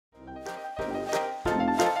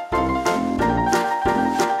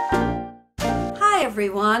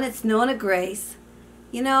everyone, it's NonnaGrace.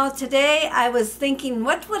 You know, today I was thinking,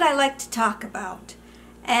 what would I like to talk about?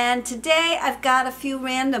 And today I've got a few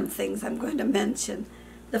random things I'm going to mention.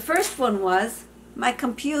 The first one was my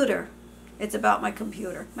computer. It's about my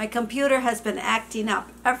computer. My computer has been acting up.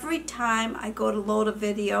 Every time I go to load a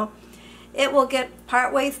video, it will get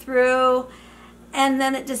partway through and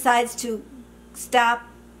then it decides to stop,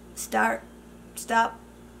 start, stop,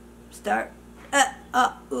 start.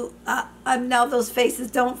 Now those faces,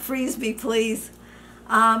 don't freeze me, please.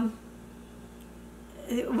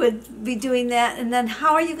 It would be doing that, and then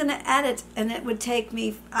how are you going to edit? And it would take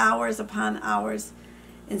me hours upon hours.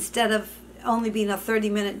 Instead of only being a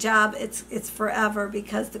 30-minute job, it's forever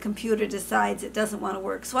because the computer decides it doesn't want to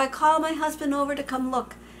work. So I call my husband over to come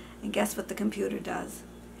look, and guess what the computer does?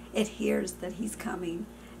 It hears that he's coming,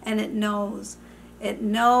 and it knows. It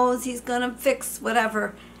knows he's going to fix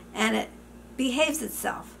whatever, and it behaves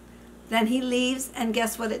itself. Then he leaves, and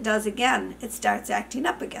guess what it does again? It starts acting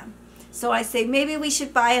up again. So I say, maybe we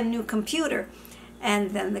should buy a new computer.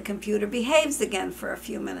 And then the computer behaves again for a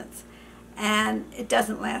few minutes. And it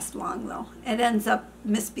doesn't last long, though. It ends up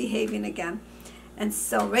misbehaving again. And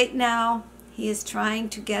so right now, he is trying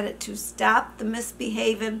to get it to stop the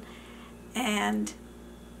misbehaving, and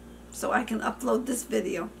so I can upload this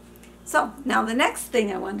video. So now the next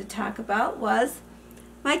thing I wanted to talk about was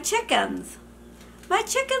my chickens. My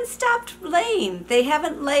chickens stopped laying. They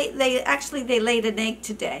haven't laid, they laid an egg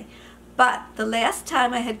today. But the last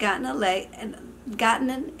time I had gotten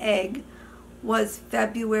an egg was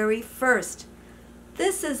February 1st.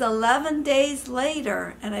 This is 11 days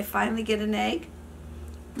later, and I finally get an egg.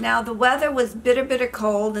 Now the weather was bitter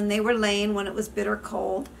cold, and they were laying when it was bitter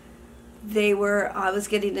cold. I was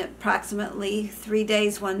getting approximately 3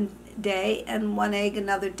 days one day and one egg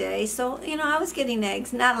another day. So, you know, I was getting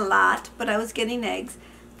eggs. Not a lot, but I was getting eggs.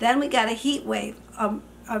 Then we got a heat wave.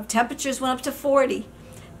 Our temperatures went up to 40.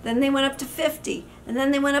 Then they went up to 50. And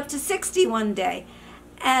then they went up to 60 one day.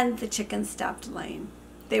 And the chickens stopped laying.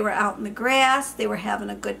 They were out in the grass. They were having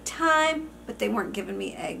a good time, but they weren't giving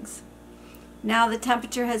me eggs. Now the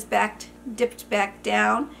temperature has dipped back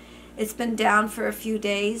down. It's been down for a few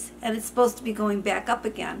days, and it's supposed to be going back up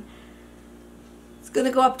again. It's going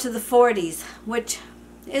to go up to the 40s, which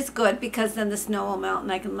is good because then the snow will melt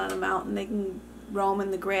and I can let them out and they can roam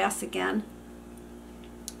in the grass again.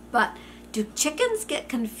 But do chickens get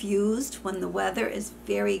confused when the weather is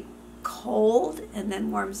very cold and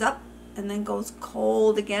then warms up and then goes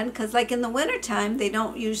cold again? Because like in the wintertime, they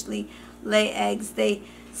don't usually lay eggs. They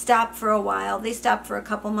stop for a while. They stop for a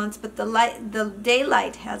couple months, but the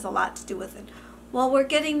daylight has a lot to do with it. Well, we're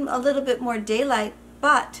getting a little bit more daylight,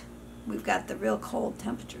 but we've got the real cold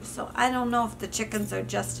temperatures. So I don't know if the chickens are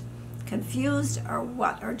just confused or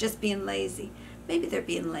what, or just being lazy. Maybe they're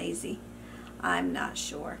being lazy. I'm not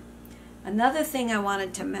sure. Another thing I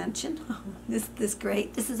wanted to mention, this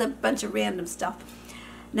is a bunch of random stuff.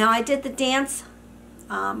 Now I did the dance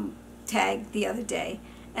tag the other day,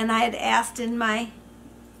 and I had asked in my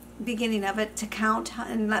beginning of it to count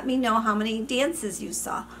and let me know how many dances you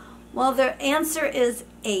saw. Well, the answer is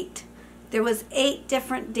 8. There was 8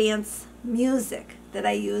 different dance music that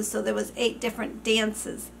I used, so there was 8 different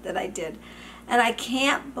dances that I did. And I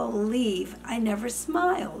can't believe I never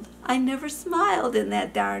smiled. I never smiled in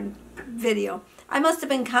that darn video. I must have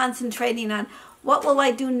been concentrating on what will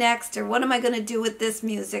I do next, or what am I going to do with this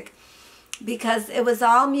music, because it was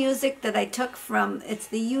all music that I took from, it's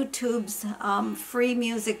the YouTube's free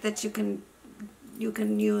music that you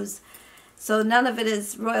can use. So none of it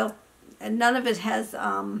is royal, and none of it has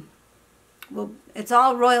well, it's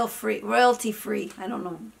all royalty free. I don't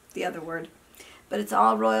know the other word, but it's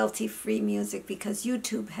all royalty free music because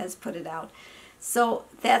YouTube has put it out. So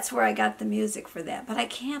that's where I got the music for that. But I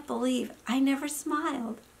can't believe I never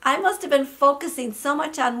smiled. I must have been focusing so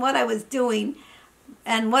much on what I was doing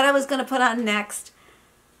and what I was going to put on next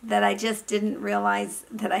that I just didn't realize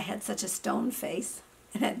that I had such a stone face.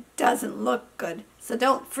 And it doesn't look good. So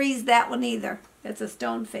don't freeze that one either. It's a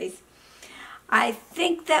stone face. I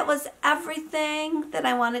think that was everything that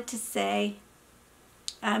I wanted to say.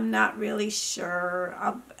 I'm not really sure.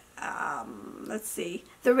 Let's see.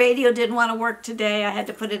 The radio didn't want to work today. I had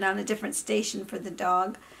to put it on a different station for the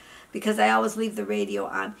dog because I always leave the radio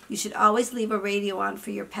on. You should always leave a radio on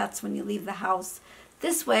for your pets when you leave the house.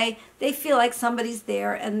 This way, they feel like somebody's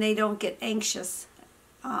there and they don't get anxious.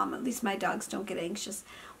 At least my dogs don't get anxious.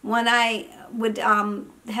 When I would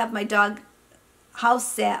have my dog house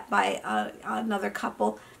sat by another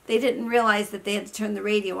couple, they didn't realize that they had to turn the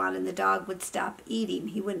radio on and the dog would stop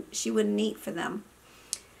eating. She wouldn't eat for them.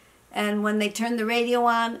 And when they turned the radio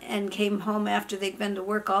on and came home after they'd been to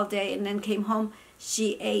work all day and then came home,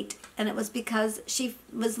 she ate, and it was because she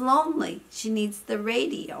was lonely. She needs the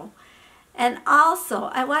radio. And also,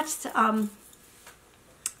 I watched, I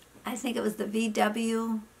think it was the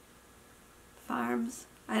VW Farms.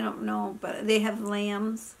 I don't know, but they have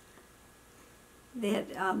lambs. They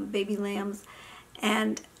had baby lambs.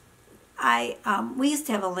 And we used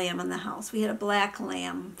to have a lamb in the house. We had a black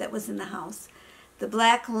lamb that was in the house. The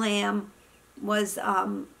black lamb was,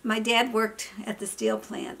 my dad worked at the steel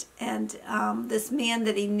plant, and this man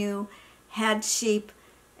that he knew had sheep,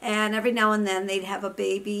 and every now and then they'd have a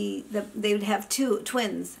baby. They would have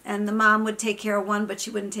twins, and the mom would take care of one, but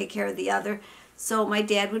she wouldn't take care of the other. So my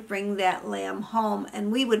dad would bring that lamb home,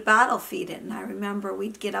 and we would bottle feed it. And I remember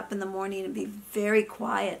we'd get up in the morning and be very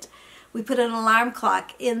quiet. We put an alarm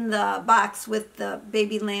clock in the box with the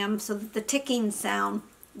baby lamb so that the ticking sound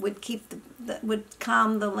would would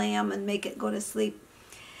calm the lamb and make it go to sleep.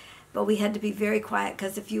 But we had to be very quiet,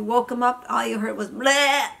 because if you woke them up, all you heard was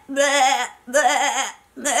blah, blah, blah,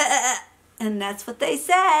 blah. And that's what they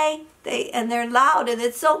say. And they're loud, and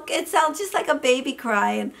it sounds just like a baby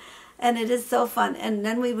crying, and it is so fun. And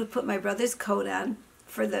then we would put my brother's coat on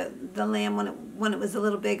for the lamb when it was a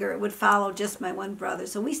little bigger. It would follow just my one brother.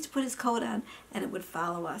 So we used to put his coat on, and it would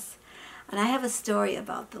follow us. And I have a story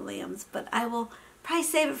about the lambs, but I will probably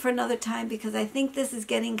save it for another time, because I think this is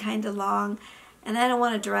getting kind of long, and I don't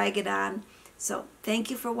want to drag it on. So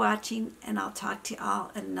thank you for watching, and I'll talk to you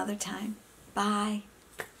all at another time. Bye.